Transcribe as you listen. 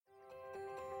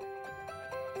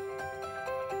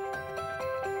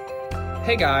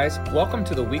Hey guys, welcome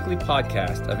to the weekly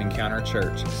podcast of Encounter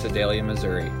Church, Sedalia,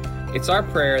 Missouri. It's our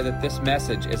prayer that this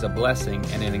message is a blessing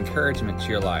and an encouragement to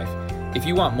your life. If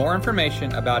you want more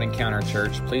information about Encounter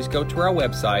Church, please go to our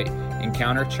website,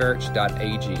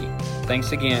 encounterchurch.ag.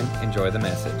 Thanks again. Enjoy the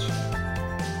message.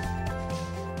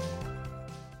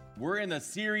 We're in the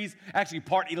series, actually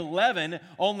part 11,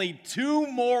 only 2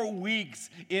 more weeks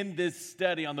in this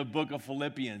study on the book of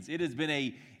Philippians. It has been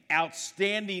a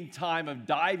outstanding time of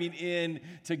diving in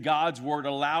to God's Word,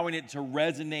 allowing it to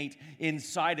resonate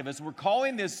inside of us. We're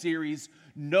calling this series,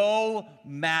 No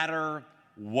Matter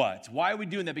What. Why are we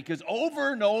doing that? Because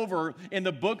over and over in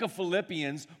the book of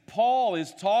Philippians, Paul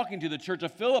is talking to the church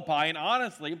of Philippi, and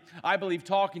honestly, I believe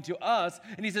talking to us,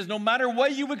 and he says, no matter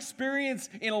what you experience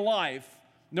in life,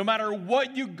 no matter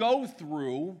what you go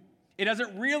through, it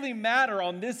doesn't really matter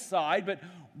on this side, but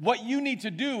what you need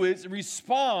to do is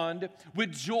respond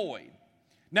with joy.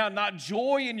 Now, not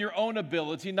joy in your own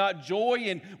ability, not joy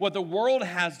in what the world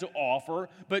has to offer,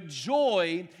 but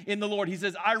joy in the Lord. He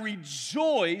says, I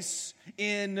rejoice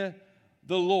in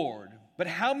the Lord. But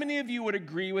how many of you would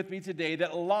agree with me today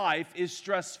that life is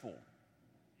stressful?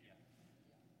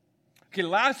 Okay,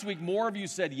 last week, more of you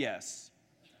said yes.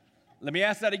 Let me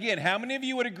ask that again. How many of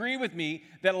you would agree with me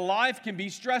that life can be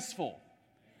stressful?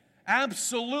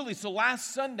 Absolutely. So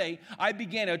last Sunday, I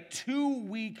began a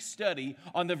 2-week study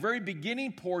on the very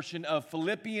beginning portion of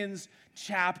Philippians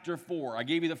chapter 4. I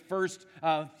gave you the first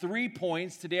 3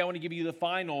 points. Today, I want to give you the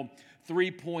final 3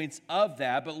 points of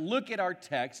that. But look at our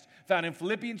text found in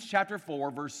Philippians chapter 4,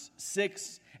 verse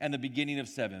 6 and the beginning of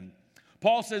 7.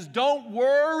 Paul says, don't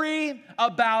worry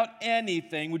about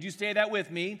anything. Would you say that with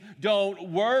me?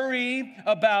 Don't worry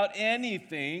about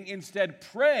anything. Instead,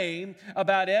 pray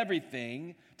about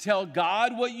everything. Tell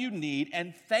God what you need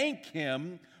and thank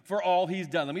Him for all He's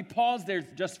done. Let me pause there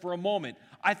just for a moment.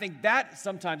 I think that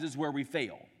sometimes is where we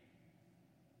fail.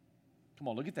 Come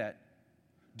on, look at that.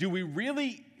 Do we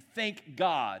really thank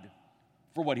God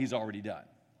for what He's already done?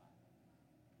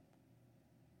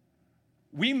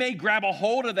 We may grab a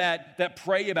hold of that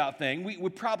pray about thing. We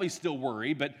would probably still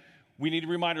worry, but we need to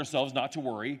remind ourselves not to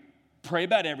worry. Pray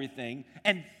about everything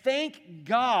and thank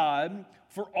God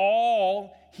for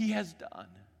all He has done.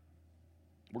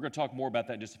 We're going to talk more about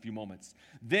that in just a few moments.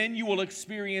 Then you will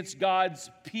experience God's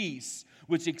peace,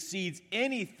 which exceeds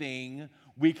anything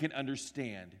we can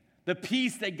understand. The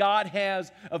peace that God has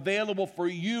available for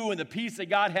you and the peace that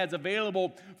God has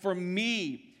available for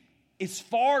me is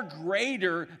far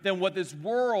greater than what this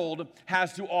world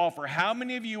has to offer. How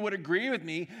many of you would agree with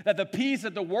me that the peace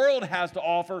that the world has to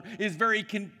offer is very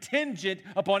contingent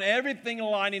upon everything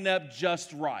lining up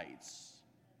just right?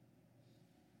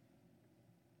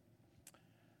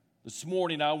 This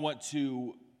morning, I want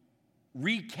to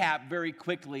recap very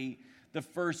quickly the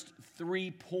first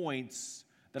 3 points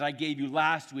that I gave you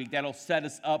last week. That'll set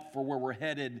us up for where we're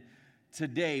headed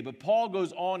today. But Paul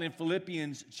goes on in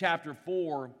Philippians chapter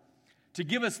 4 to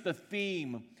give us the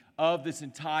theme of this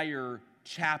entire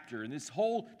chapter. And this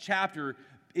whole chapter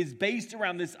is based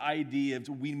around this idea of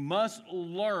we must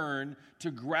learn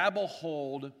to grab a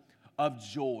hold of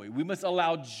joy. We must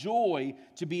allow joy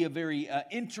to be a very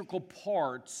integral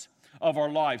part of our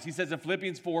lives. He says in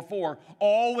Philippians 4:4,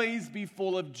 always be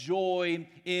full of joy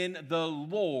in the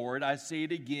Lord. I say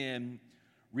it again,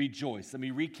 rejoice. Let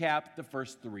me recap the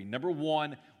first 3. Number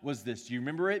 1 was this. Do you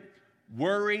remember it?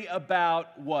 Worry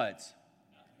about what?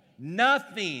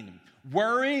 Nothing.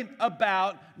 Worry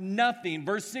about nothing.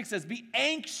 Verse 6 says, be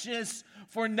anxious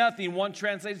for nothing. One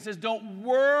translation says, don't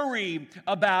worry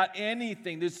about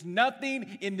anything. There's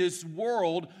nothing in this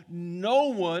world, no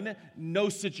one, no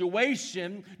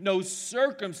situation, no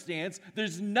circumstance.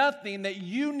 There's nothing that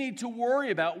you need to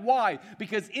worry about. Why?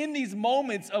 Because in these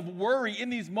moments of worry, in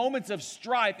these moments of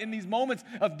strife, in these moments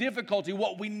of difficulty,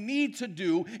 what we need to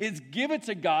do is give it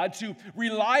to God, to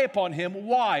rely upon Him.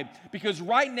 Why? Because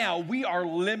right now we are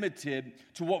limited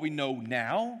to what we know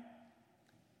now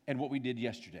and what we did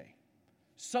yesterday.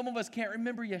 Some of us can't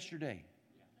remember yesterday,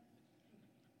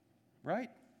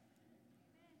 right?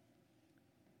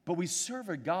 But we serve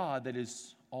a God that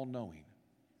is all-knowing.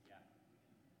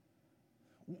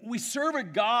 We serve a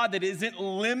God that isn't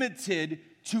limited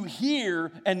to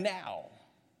here and now.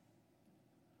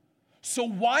 So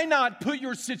why not put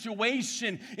your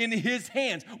situation in His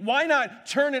hands? Why not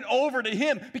turn it over to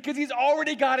Him? Because He's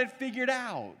already got it figured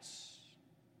out.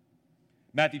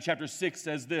 Matthew chapter 6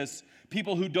 says this,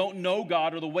 people who don't know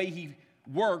God or the way He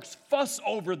works fuss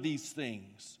over these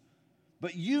things.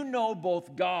 But you know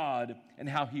both God and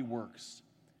how He works.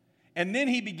 And then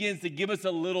he begins to give us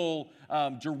a little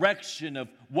direction of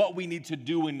what we need to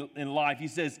do in life. He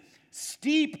says,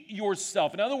 steep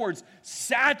yourself. In other words,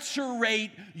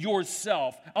 saturate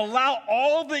yourself. Allow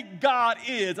all that God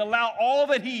is, allow all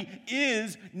that he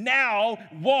is now,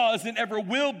 was, and ever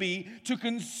will be to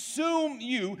consume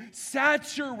you.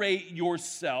 Saturate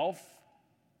yourself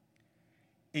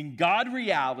in God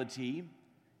reality,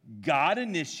 God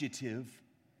initiative,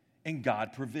 and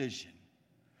God provision.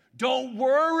 Don't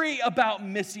worry about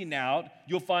missing out.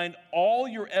 You'll find all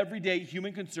your everyday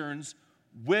human concerns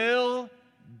will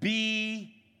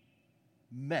be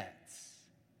met.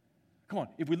 Come on,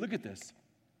 if we look at this,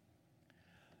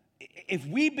 if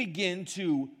we begin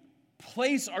to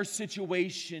place our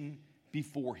situation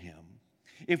before him,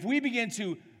 if we begin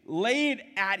to lay it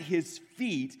at his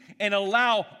feet and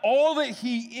allow all that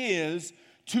he is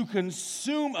to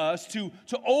consume us, to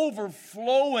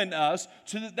overflow in us,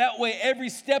 that way every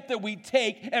step that we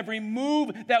take, every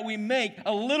move that we make,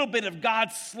 a little bit of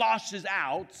God sloshes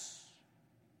out,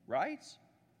 right?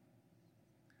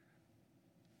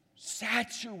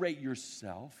 Saturate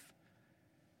yourself.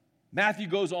 Matthew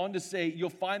goes on to say, you'll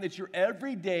find that your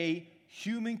everyday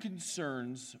human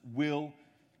concerns will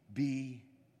be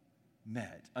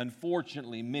met.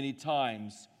 Unfortunately, many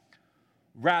times,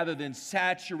 rather than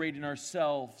saturating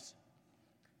ourselves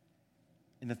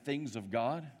in the things of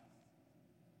God,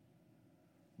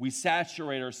 we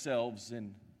saturate ourselves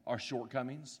in our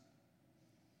shortcomings,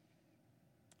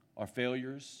 our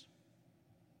failures,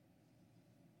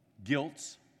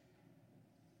 guilt,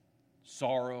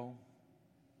 sorrow,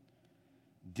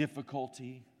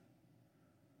 difficulty,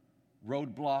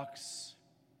 roadblocks,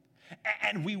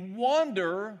 and we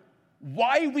wonder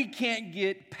why we can't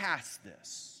get past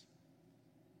this.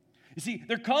 You see,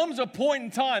 there comes a point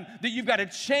in time that you've got to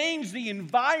change the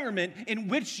environment in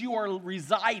which you are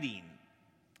residing.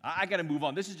 I got to move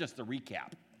on. This is just the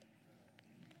recap.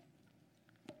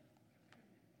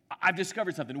 I've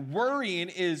discovered something. Worrying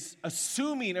is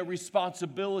assuming a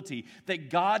responsibility that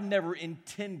God never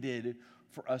intended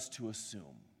for us to assume.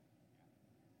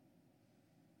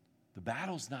 The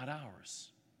battle's not ours.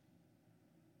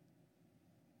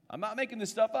 I'm not making this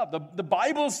stuff up. The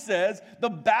Bible says the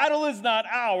battle is not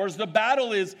ours. The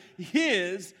battle is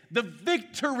his. The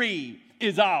victory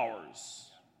is ours.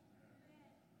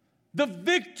 The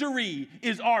victory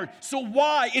is ours. So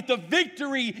why, if the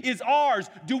victory is ours,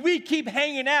 do we keep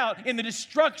hanging out in the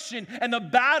destruction and the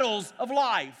battles of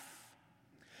life?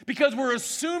 Because we're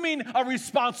assuming a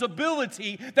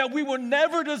responsibility that we were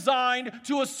never designed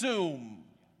to assume.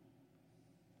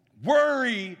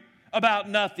 Worry about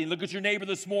nothing. Look at your neighbor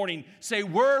this morning. Say,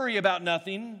 worry about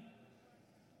nothing.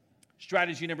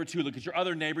 Strategy number 2, look at your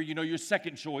other neighbor, your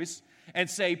second choice, and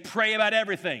say, pray about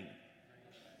everything.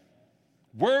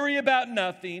 Worry about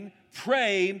nothing.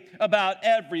 Pray about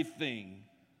everything.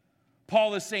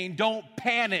 Paul is saying, don't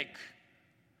panic.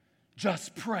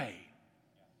 Just pray.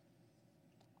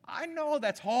 I know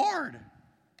that's hard.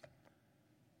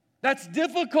 That's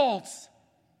difficult.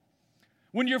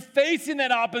 When you're facing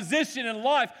that opposition in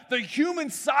life, the human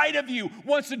side of you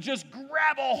wants to just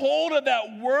grab a hold of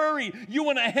that worry. You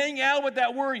want to hang out with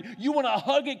that worry. You want to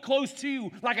hug it close to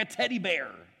you like a teddy bear.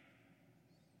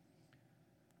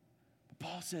 But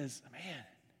Paul says, man,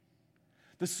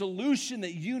 the solution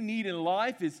that you need in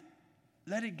life is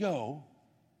let it go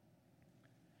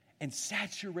and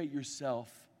saturate yourself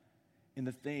in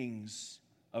the things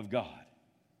of God.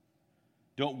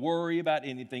 Don't worry about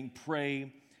anything.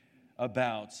 Pray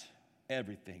about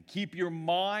everything. Keep your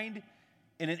mind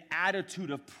in an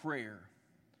attitude of prayer,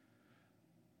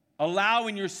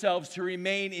 allowing yourselves to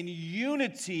remain in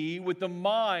unity with the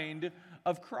mind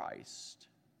of Christ.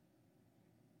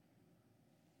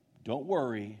 Don't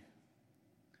worry.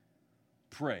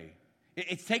 Pray.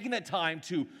 It's taking that time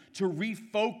to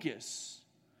refocus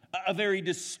a very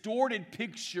distorted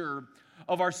picture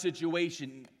of our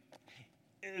situation.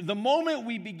 The moment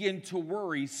we begin to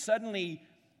worry, suddenly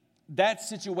that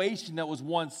situation that was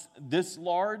once this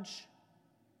large,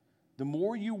 the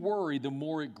more you worry, the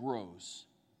more it grows.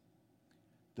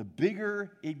 The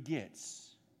bigger it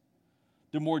gets,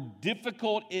 the more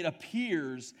difficult it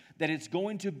appears that it's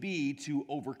going to be to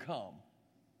overcome.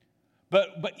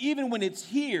 But even when it's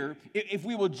here, if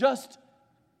we will just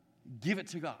give it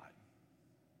to God.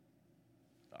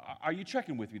 Are you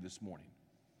checking with me this morning?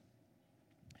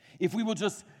 If we will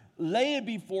just lay it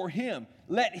before Him,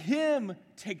 let Him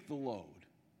take the load.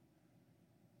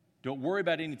 Don't worry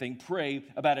about anything. Pray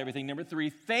about everything. Number 3,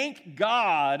 thank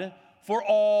God for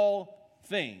all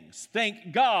things.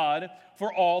 Thank God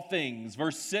for all things.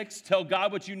 Verse 6, tell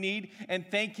God what you need and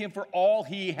thank Him for all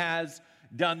He has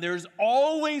done. There's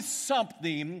always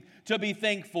something to be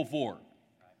thankful for.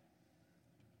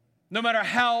 No matter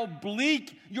how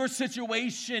bleak your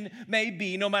situation may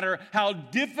be, no matter how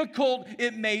difficult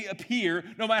it may appear,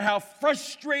 no matter how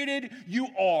frustrated you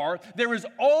are, there is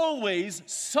always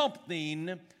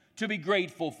something to be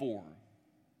grateful for.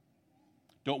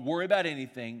 Don't worry about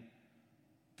anything.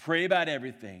 Pray about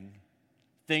everything.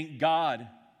 Thank God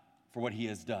for what He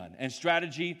has done. And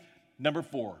strategy number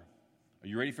 4. Are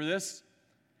you ready for this?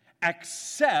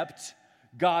 Accept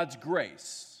God's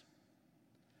grace.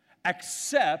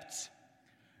 Accept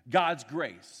God's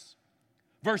grace.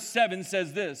 Verse 7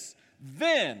 says this,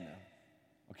 then,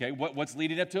 okay, what's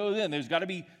leading up to a then? There's got to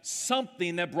be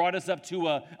something that brought us up to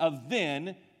a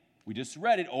then. We just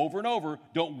read it over and over.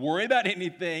 Don't worry about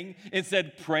anything.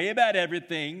 Instead, pray about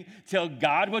everything. Tell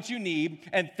God what you need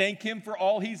and thank Him for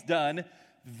all He's done.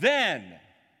 Then,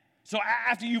 so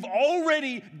after you've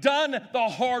already done the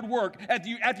hard work,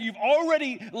 after you've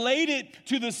already laid it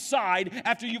to the side,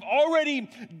 after you've already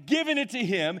given it to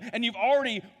Him, and you've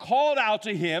already called out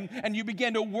to Him, and you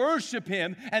begin to worship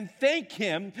Him, and thank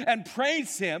Him, and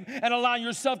praise Him, and allow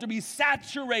yourself to be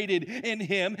saturated in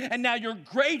Him, and now you're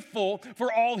grateful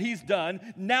for all He's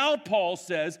done, now Paul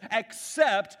says,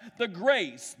 accept the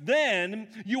grace. Then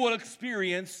you will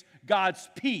experience God's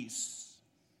peace,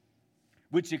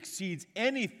 which exceeds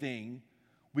anything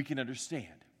we can understand.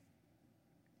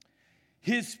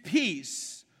 His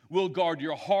peace will guard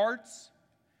your hearts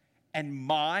and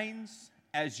minds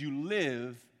as you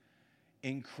live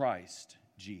in Christ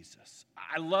Jesus.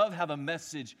 I love how the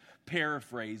Message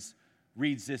paraphrase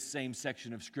reads this same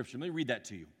section of Scripture. Let me read that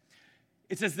to you.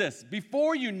 It says this,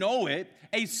 before you know it,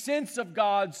 a sense of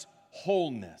God's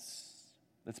wholeness.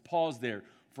 Let's pause there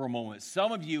for a moment.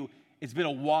 Some of you, it's been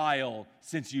a while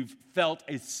since you've felt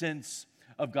a sense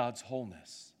of God's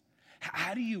wholeness.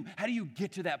 How do you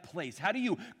get to that place? How do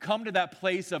you come to that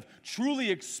place of truly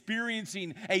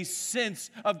experiencing a sense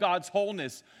of God's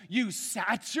wholeness? You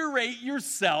saturate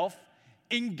yourself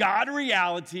in God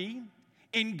reality,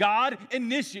 in God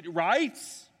initiative, right?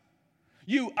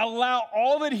 You allow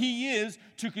all that He is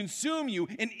to consume you.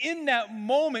 And in that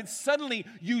moment, suddenly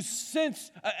you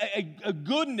sense a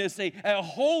goodness, a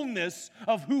wholeness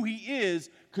of who He is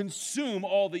consume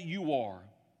all that you are.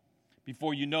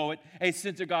 Before you know it, a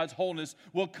sense of God's wholeness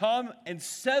will come and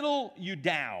settle you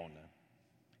down.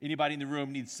 Anybody in the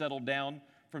room need settled down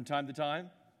from time to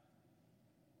time?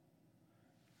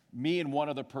 Me and one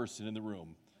other person in the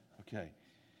room. Okay.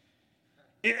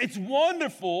 It's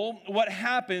wonderful what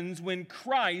happens when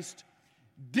Christ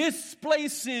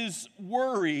displaces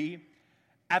worry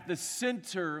at the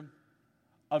center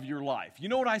of your life. You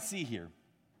know what I see here?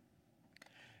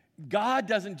 God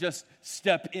doesn't just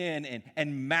step in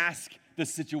and mask the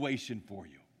situation for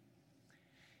you.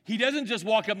 He doesn't just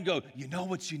walk up and go, you know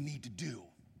what you need to do?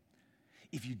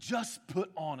 If you just put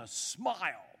on a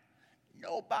smile,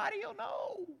 nobody will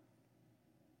know.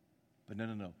 But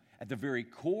no. At the very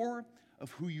core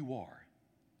of who you are,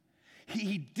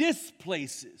 He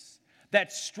displaces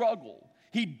that struggle.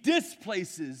 He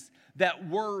displaces that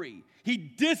worry. He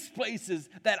displaces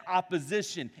that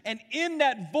opposition. And in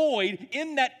that void,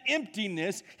 in that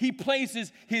emptiness, He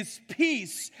places His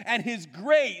peace and His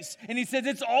grace. And He says,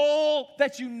 it's all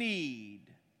that you need.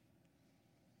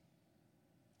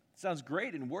 Sounds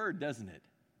great in word, doesn't it?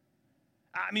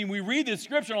 I mean, we read this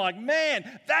scripture and we're like,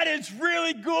 man, that is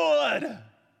really good.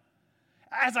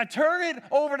 As I turn it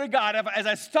over to God, as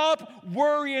I stop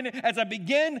worrying, as I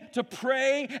begin to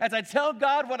pray, as I tell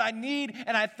God what I need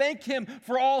and I thank Him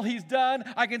for all He's done,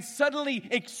 I can suddenly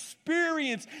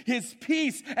experience His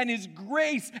peace and His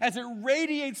grace as it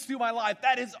radiates through my life.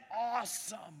 That is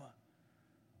awesome.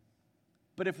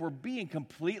 But if we're being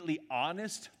completely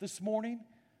honest this morning,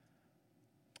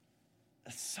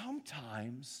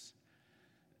 sometimes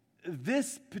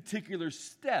this particular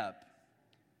step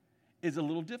is a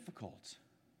little difficult.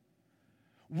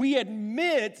 We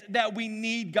admit that we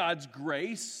need God's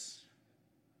grace,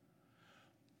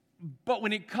 but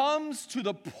when it comes to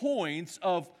the points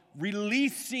of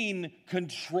releasing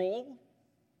control,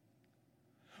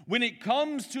 when it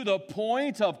comes to the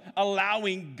point of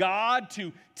allowing God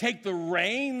to take the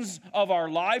reins of our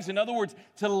lives, in other words,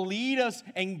 to lead us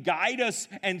and guide us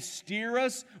and steer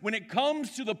us, when it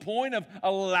comes to the point of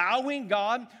allowing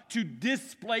God to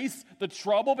displace the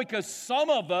trouble, because some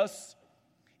of us,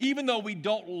 even though we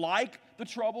don't like the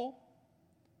trouble,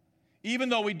 even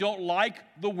though we don't like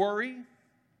the worry,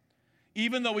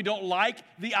 even though we don't like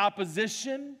the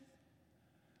opposition,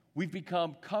 we've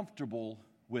become comfortable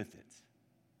with it.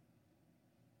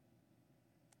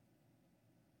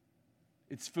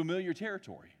 It's familiar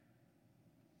territory.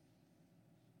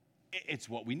 It's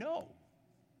what we know.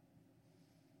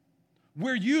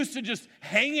 We're used to just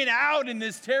hanging out in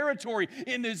this territory,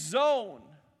 in this zone.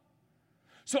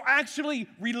 So actually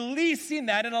releasing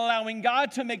that and allowing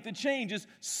God to make the change is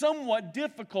somewhat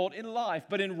difficult in life.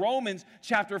 But in Romans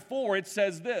chapter 4, it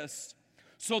says this: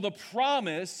 so the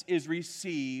promise is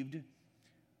received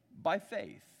by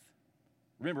faith.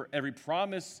 Remember, every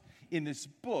promise in this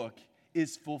book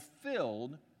is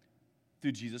fulfilled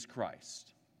through Jesus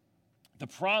Christ. The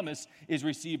promise is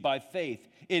received by faith.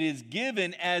 It is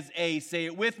given as a, say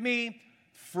it with me,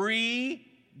 free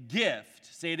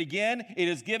gift. Say it again. It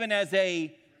is given as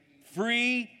a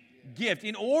free gift.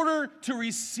 In order to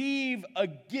receive a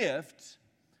gift,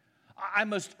 I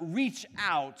must reach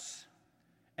out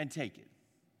and take it.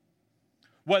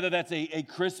 Whether that's a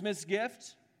Christmas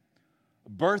gift, a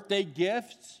birthday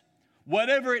gift,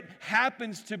 whatever it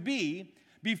happens to be,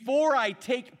 before I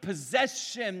take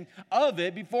possession of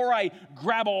it, before I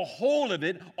grab a hold of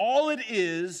it, all it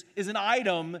is an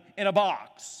item in a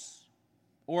box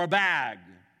or a bag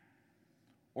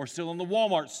or still in the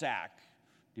Walmart sack.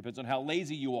 Depends on how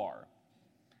lazy you are.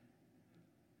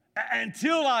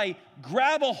 Until I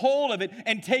grab a hold of it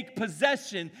and take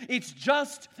possession, it's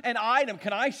just an item.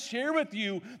 Can I share with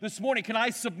you this morning, can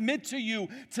I submit to you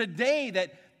today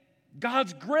that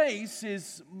God's grace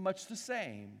is much the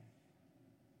same?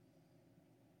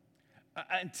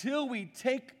 Until we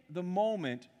take the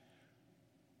moment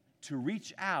to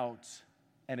reach out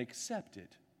and accept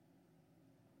it.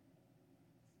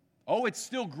 Oh, it's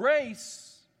still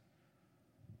grace,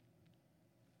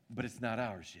 but it's not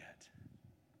ours yet.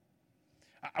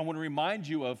 I want to remind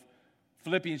you of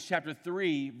Philippians chapter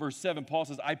 3, verse 7. Paul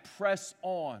says, I press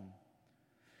on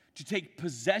to take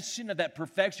possession of that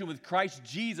perfection with Christ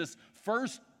Jesus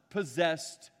first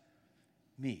possessed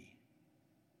me.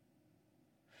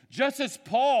 Just as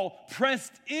Paul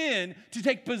pressed in to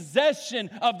take possession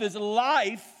of this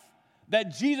life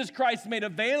that Jesus Christ made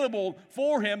available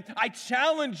for him, I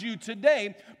challenge you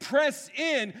today, press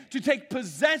in to take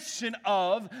possession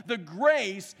of the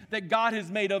grace that God has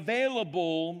made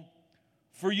available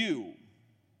for you.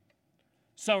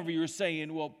 Some of you are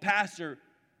saying, well, Pastor,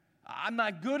 I'm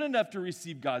not good enough to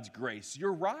receive God's grace.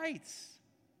 You're right.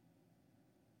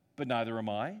 But neither am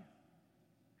I.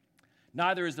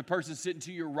 Neither is the person sitting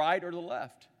to your right or the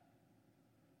left.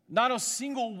 Not a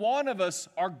single one of us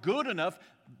are good enough.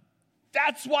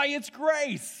 That's why it's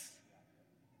grace.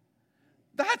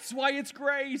 That's why it's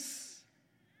grace.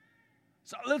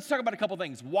 So let's talk about a couple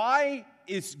things. Why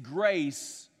is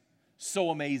grace so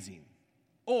amazing?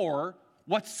 Or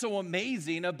what's so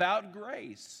amazing about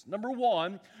grace? Number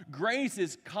one, grace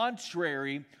is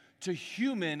contrary to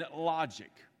human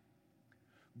logic.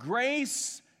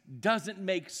 Grace doesn't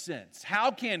make sense.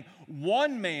 How can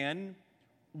one man,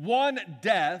 one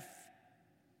death,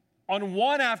 on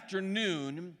one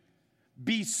afternoon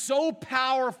be so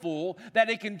powerful that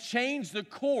it can change the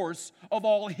course of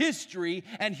all history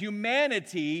and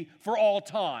humanity for all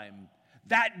time?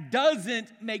 That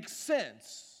doesn't make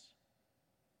sense.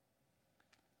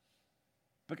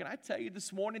 But can I tell you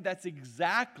this morning, that's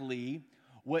exactly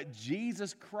what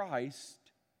Jesus Christ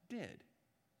did.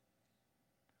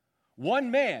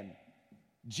 One man,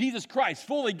 Jesus Christ,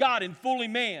 fully God and fully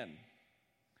man.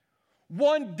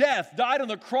 One death, died on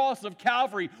the cross of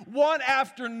Calvary, one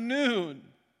afternoon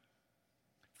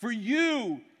for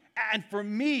you and for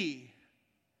me.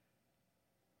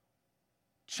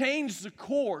 Changed the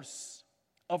course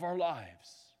of our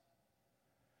lives.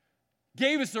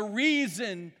 Gave us a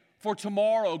reason for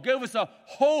tomorrow. Gave us a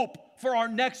hope for our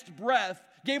next breath.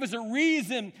 Gave us a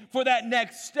reason for that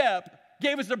next step.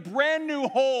 Gave us a brand new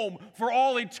home for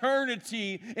all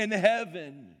eternity in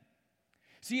heaven.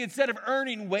 See, instead of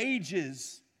earning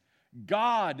wages,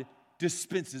 God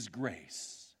dispenses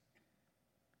grace.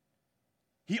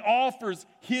 He offers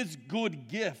His good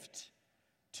gift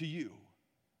to you,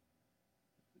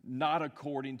 not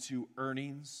according to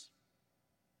earnings,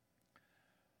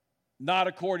 not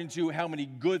according to how many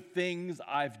good things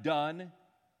I've done,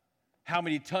 how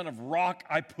many ton of rock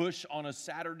I push on a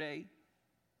Saturday,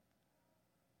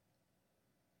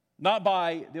 not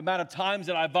by the amount of times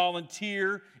that I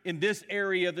volunteer in this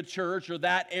area of the church or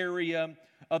that area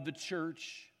of the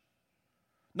church.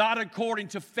 Not according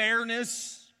to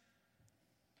fairness.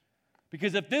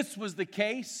 Because if this was the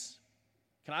case,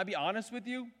 can I be honest with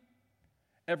you?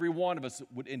 Every one of us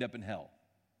would end up in hell.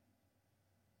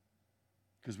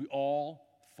 Because we all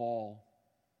fall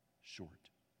short.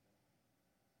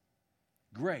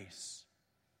 Grace.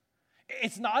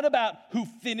 It's not about who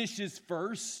finishes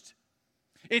first.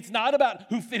 It's not about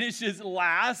who finishes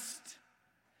last.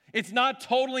 It's not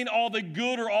totaling all the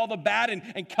good or all the bad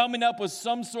and coming up with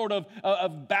some sort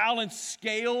of balanced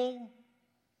scale.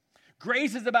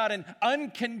 Grace is about an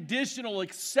unconditional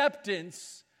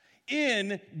acceptance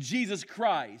in Jesus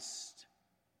Christ.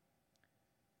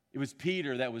 It was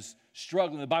Peter that was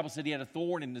struggling. The Bible said he had a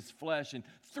thorn in his flesh, and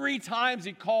 3 times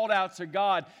he called out to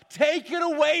God, "Take it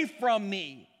away from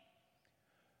me."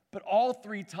 But all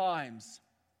 3 times,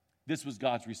 this was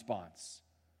God's response: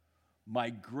 "My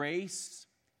grace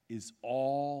is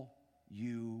all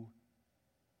you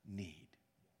need."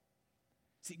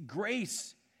 See,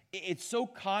 grace, it's so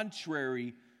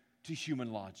contrary to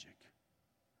human logic.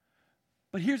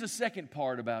 But here's a second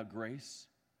part about grace.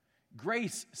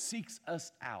 Grace seeks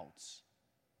us out.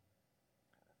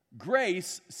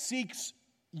 Grace seeks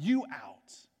you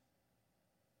out.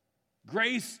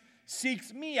 Grace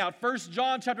seeks me out. 1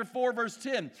 John chapter 4, verse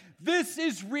 10. This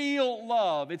is real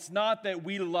love. It's not that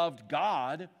we loved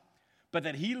God, but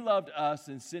that He loved us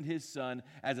and sent His Son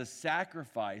as a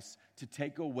sacrifice to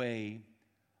take away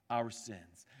our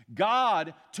sins.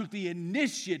 God took the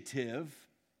initiative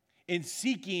in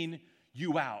seeking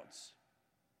you out.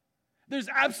 There's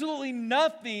absolutely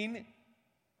nothing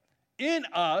in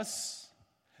us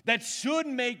that should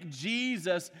make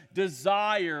Jesus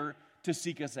desire to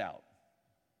seek us out.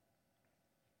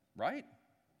 Right?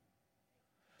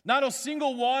 Not a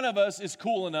single one of us is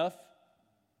cool enough.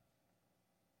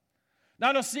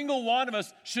 Not a single one of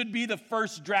us should be the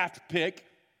first draft pick.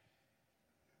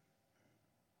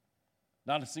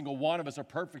 Not a single one of us are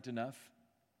perfect enough.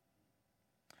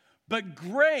 But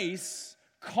grace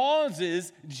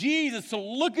causes Jesus to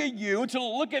look at you, to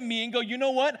look at me and go, "You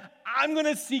know what? I'm going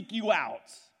to seek you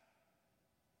out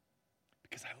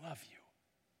because I love you."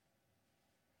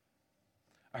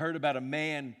 I heard about a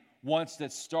man once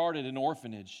that started an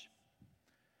orphanage.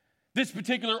 This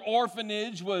particular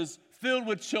orphanage was filled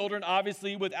with children,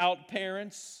 obviously without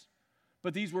parents,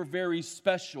 but these were very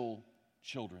special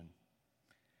children.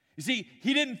 You see,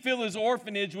 he didn't fill his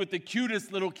orphanage with the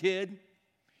cutest little kid.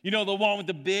 You know, the one with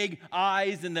the big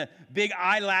eyes and the big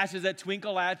eyelashes that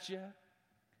twinkle at you.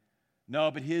 No,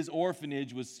 but his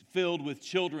orphanage was filled with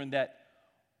children that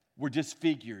were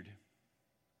disfigured,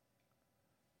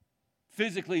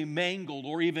 physically mangled,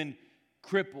 or even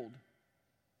crippled.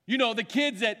 You know, the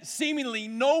kids that seemingly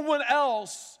no one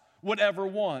else would ever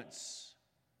want.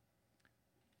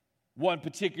 One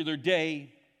particular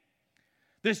day,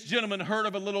 this gentleman heard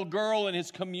of a little girl in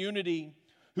his community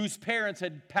whose parents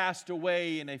had passed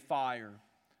away in a fire.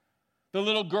 The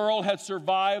little girl had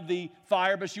survived the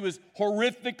fire, but she was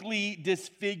horrifically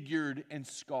disfigured and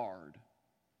scarred.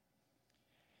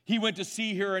 He went to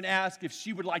see her and asked if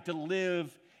she would like to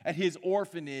live at his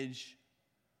orphanage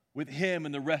with him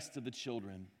and the rest of the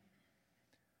children.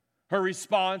 Her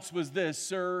response was this: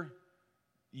 "Sir,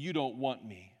 you don't want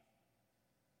me.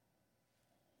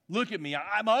 Look at me,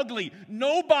 I'm ugly.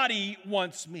 Nobody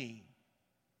wants me."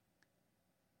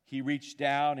 He reached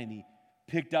down and he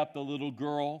picked up the little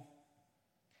girl,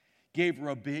 gave her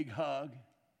a big hug,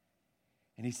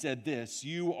 and he said this: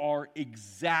 "You are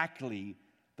exactly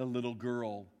the little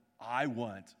girl I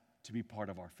want to be part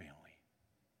of our family."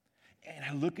 And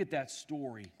I look at that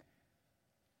story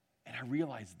and I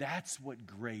realize that's what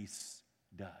grace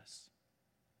does.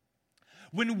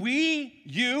 When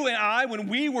you and I, when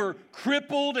we were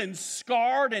crippled and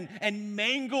scarred and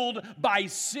mangled by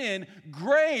sin,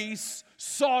 grace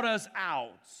sought us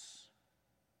out.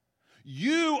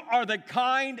 You are the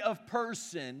kind of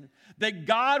person that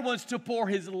God wants to pour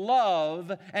His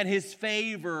love and His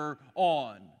favor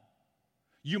on.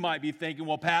 You might be thinking,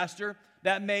 "Well, Pastor,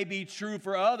 that may be true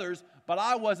for others, but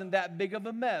I wasn't that big of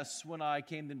a mess when I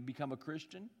came to become a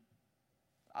Christian.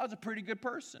 I was a pretty good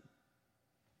person."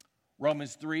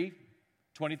 Romans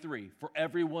 3:23, "For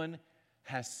everyone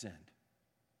has sinned.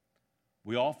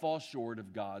 We all fall short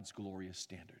of God's glorious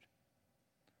standard."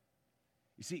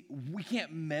 You see, we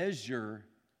can't measure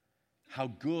how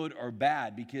good or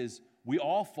bad because we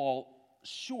all fall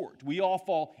short. We all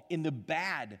fall in the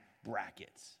bad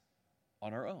brackets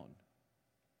on our own.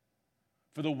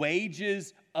 For the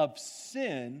wages of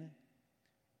sin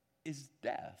is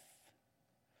death.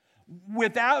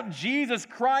 Without Jesus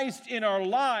Christ in our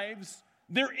lives,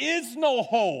 there is no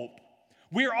hope.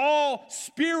 We're all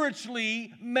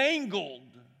spiritually mangled.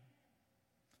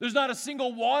 There's not a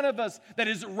single one of us that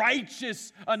is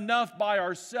righteous enough by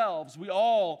ourselves. We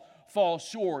all fall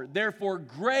short. Therefore,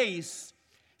 grace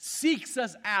seeks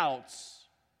us out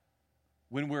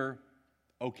when we're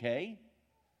okay,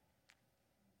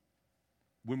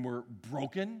 when we're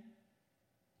broken,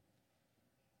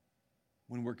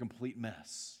 when we're a complete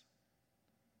mess.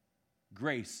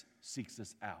 Grace seeks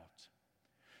us out.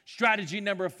 Strategy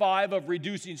number 5 of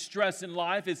reducing stress in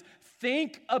life is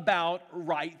think about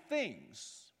right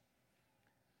things.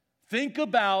 Think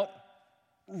about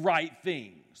right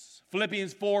things.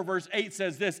 Philippians 4 verse 8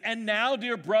 says this, "And now,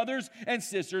 dear brothers and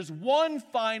sisters, one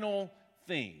final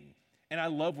thing." And I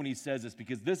love when he says this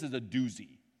because this is a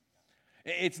doozy.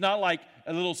 It's not like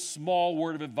a little small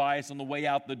word of advice on the way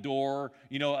out the door,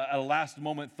 a last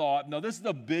moment thought. No, this is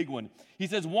a big one. He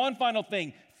says, one final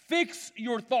thing, fix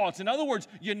your thoughts. In other words,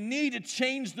 you need to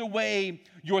change the way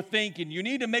you're thinking. You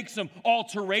need to make some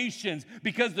alterations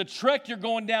because the trek you're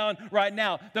going down right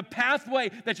now, the pathway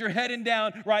that you're heading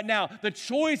down right now, the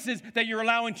choices that you're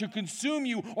allowing to consume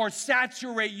you or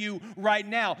saturate you right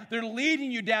now, they're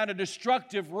leading you down a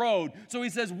destructive road. So he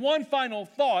says, one final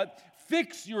thought,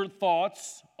 fix your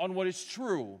thoughts on what is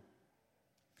true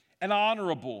and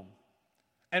honorable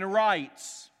and right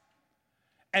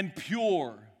and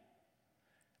pure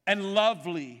and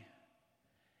lovely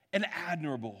and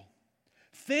admirable.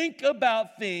 Think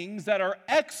about things that are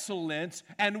excellent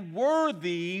and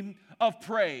worthy of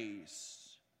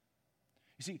praise.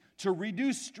 You see, to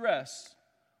reduce stress,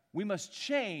 we must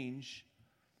change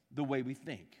the way we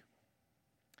think.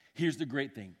 Here's the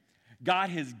great thing.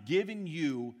 God has given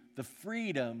you the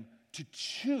freedom to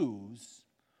choose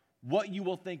what you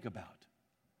will think about,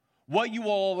 what you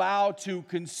will allow to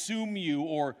consume you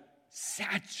or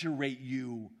saturate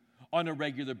you on a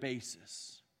regular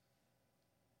basis.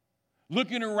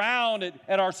 Looking around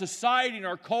at our society and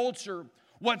our culture,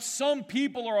 what some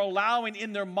people are allowing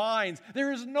in their minds,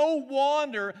 there is no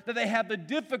wonder that they have the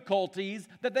difficulties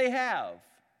that they have.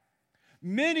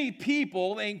 Many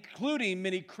people, including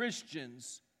many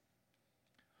Christians,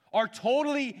 are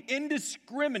totally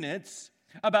indiscriminate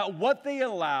about what they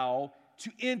allow to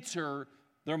enter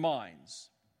their minds.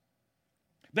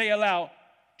 They allow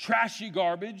trashy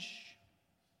garbage,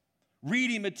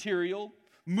 reading material,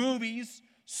 movies,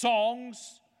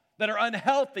 songs that are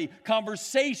unhealthy,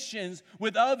 conversations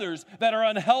with others that are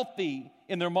unhealthy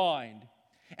in their mind.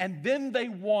 And then they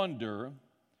wonder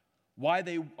why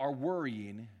they are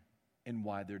worrying and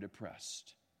why they're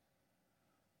depressed.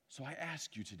 So I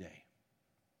ask you today,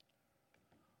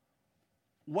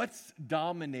 what's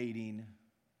dominating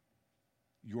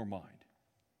your mind?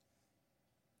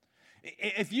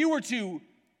 If you were to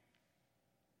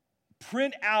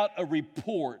print out a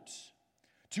report,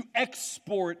 to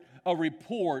export a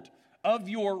report of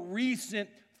your recent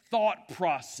thought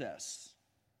process,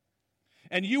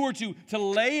 and you were to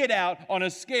lay it out on a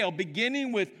scale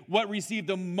beginning with what received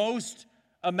the most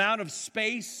amount of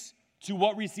space to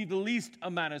what received the least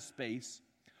amount of space,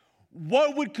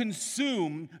 what would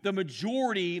consume the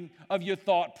majority of your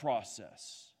thought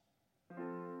process?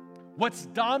 What's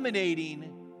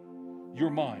dominating your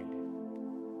mind?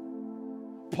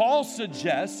 Paul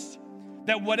suggests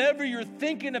that whatever you're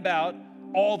thinking about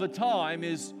all the time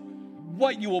is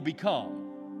what you will become.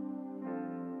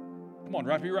 Come on,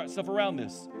 wrap yourself around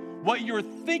this. What you're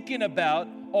thinking about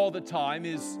all the time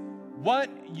is what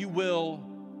you will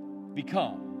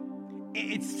become.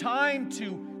 It's time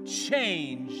to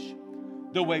change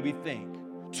the way we think,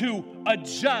 to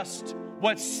adjust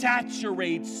what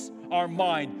saturates our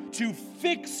mind, to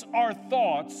fix our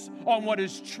thoughts on what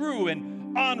is true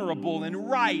and honorable and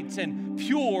right and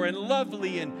pure and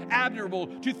lovely and admirable,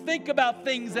 to think about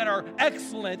things that are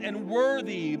excellent and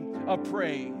worthy of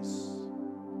praise,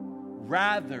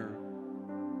 rather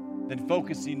than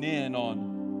focusing in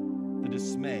on the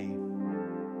dismay,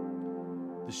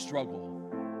 the struggle,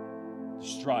 the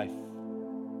strife,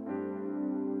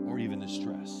 or even the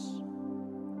stress.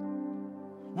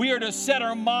 We are to set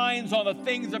our minds on the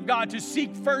things of God, to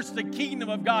seek first the kingdom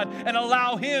of God and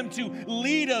allow Him to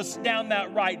lead us down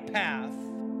that right path.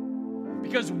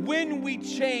 Because when we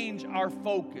change our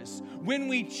focus, when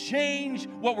we change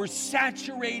what we're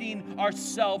saturating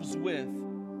ourselves with,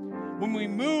 when we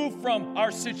move from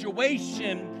our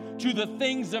situation to the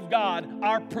things of God,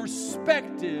 our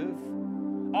perspective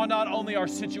on not only our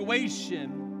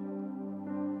situation,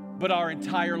 but our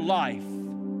entire life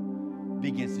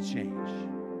begins to change.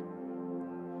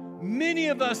 Many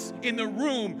of us in the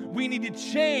room, we need to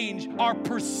change our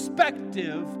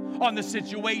perspective on the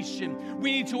situation.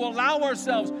 We need to allow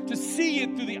ourselves to see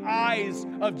it through the eyes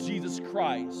of Jesus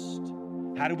Christ.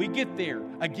 How do we get there?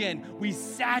 Again, we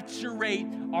saturate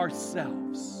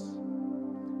ourselves.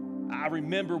 I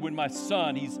remember when my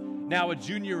son, he's now a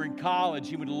junior in college,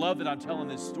 he would love that I'm telling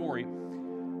this story,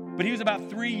 but he was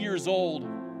about 3 years old.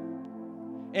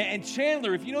 And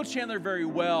Chandler, if you know Chandler very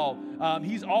well,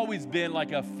 he's always been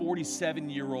like a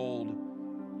 47-year-old,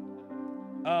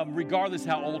 regardless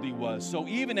how old he was. So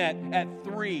even at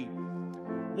 3,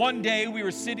 one day we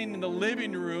were sitting in the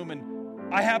living room and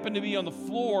I happened to be on the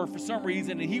floor for some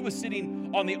reason, and he was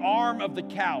sitting on the arm of the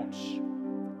couch.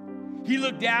 He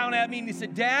looked down at me and he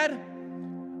said, "Dad,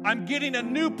 I'm getting a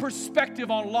new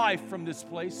perspective on life from this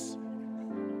place."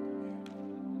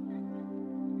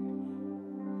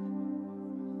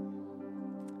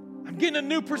 I'm getting a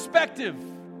new perspective.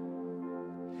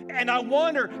 And I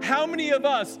wonder how many of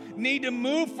us need to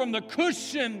move from the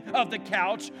cushion of the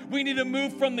couch. We need to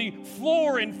move from the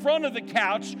floor in front of the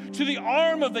couch to the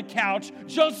arm of the couch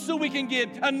just so we can get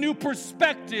a new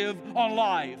perspective on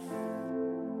life.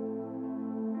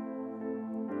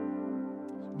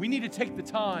 We need to take the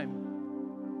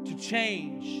time to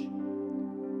change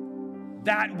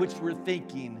that which we're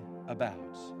thinking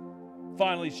about.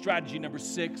 Finally, strategy number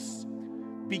 6,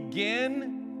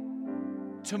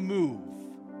 begin to move.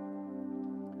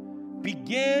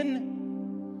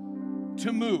 Begin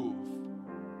to move.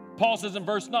 Paul says in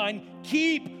verse 9,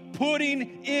 keep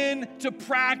putting into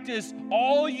practice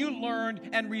all you learned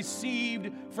and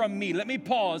received from me. Let me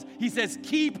pause. He says,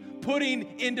 keep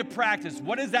putting into practice.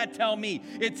 What does that tell me?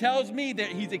 It tells me that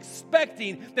he's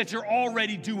expecting that you're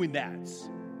already doing that.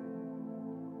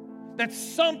 That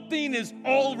something is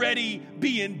already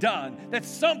being done. That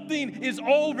something is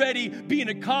already being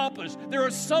accomplished. There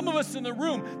are some of us in the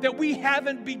room that we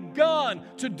haven't begun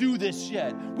to do this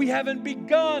yet. We haven't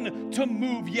begun to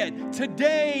move yet.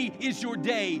 Today is your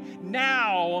day.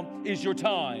 Now is your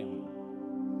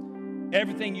time.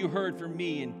 Everything you heard from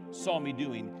me and saw me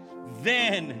doing,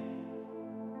 then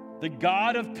the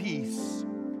God of peace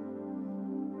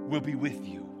will be with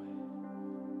you.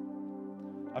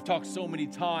 I've talked so many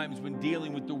times when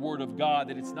dealing with the Word of God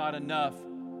that it's not enough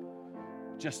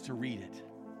just to read it.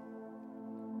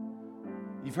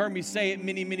 You've heard me say it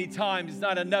many, many times. It's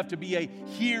not enough to be a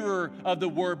hearer of the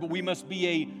Word, but we must be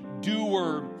a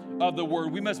doer of the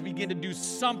Word. We must begin to do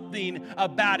something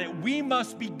about it. We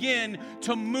must begin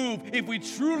to move. If we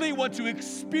truly want to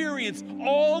experience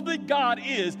all that God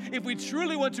is, if we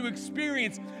truly want to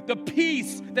experience the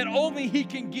peace that only He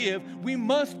can give, we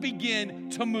must begin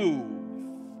to move.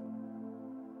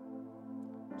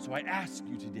 So I ask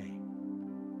you today,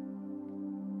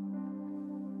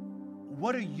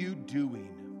 what are you doing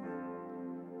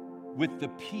with the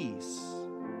peace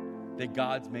that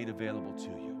God's made available to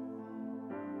you?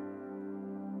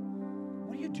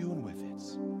 What are you doing with it?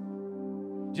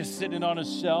 Just sitting on a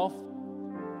shelf?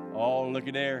 Oh, look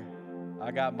at there. I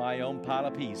got my own pile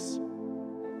of peace.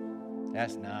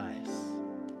 That's nice.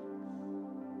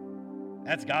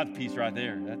 That's God's peace right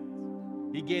there.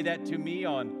 He gave that to me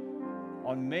on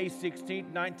May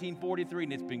 16th, 1943,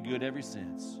 and it's been good ever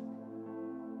since.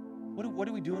 What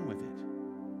are we doing with it?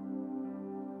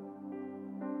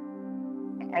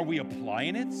 Are we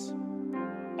applying it?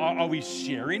 Are we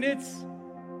sharing it?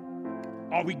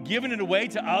 Are we giving it away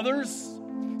to others?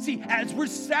 See, as we're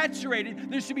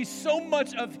saturated, there should be so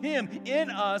much of Him in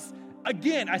us.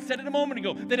 Again, I said it a moment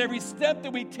ago, that every step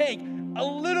that we take, a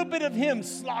little bit of Him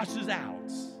sloshes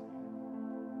out.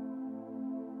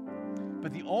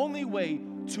 But the only way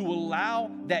to allow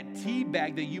that tea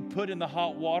bag that you put in the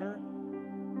hot water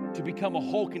to become a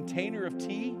whole container of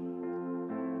tea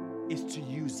is to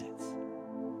use it,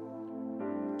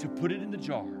 to put it in the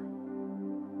jar,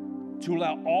 to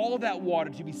allow all of that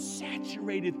water to be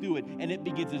saturated through it, and it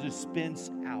begins to dispense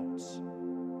out.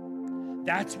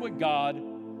 That's what God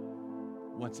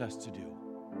wants us to do.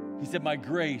 He said, my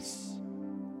grace,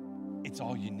 it's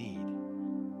all you need.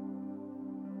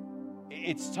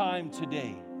 It's time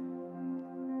today.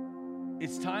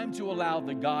 It's time to allow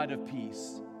the God of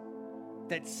peace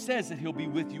that says that He'll be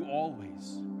with you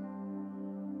always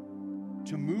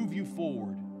to move you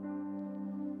forward,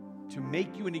 to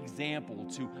make you an example,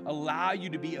 to allow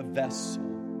you to be a vessel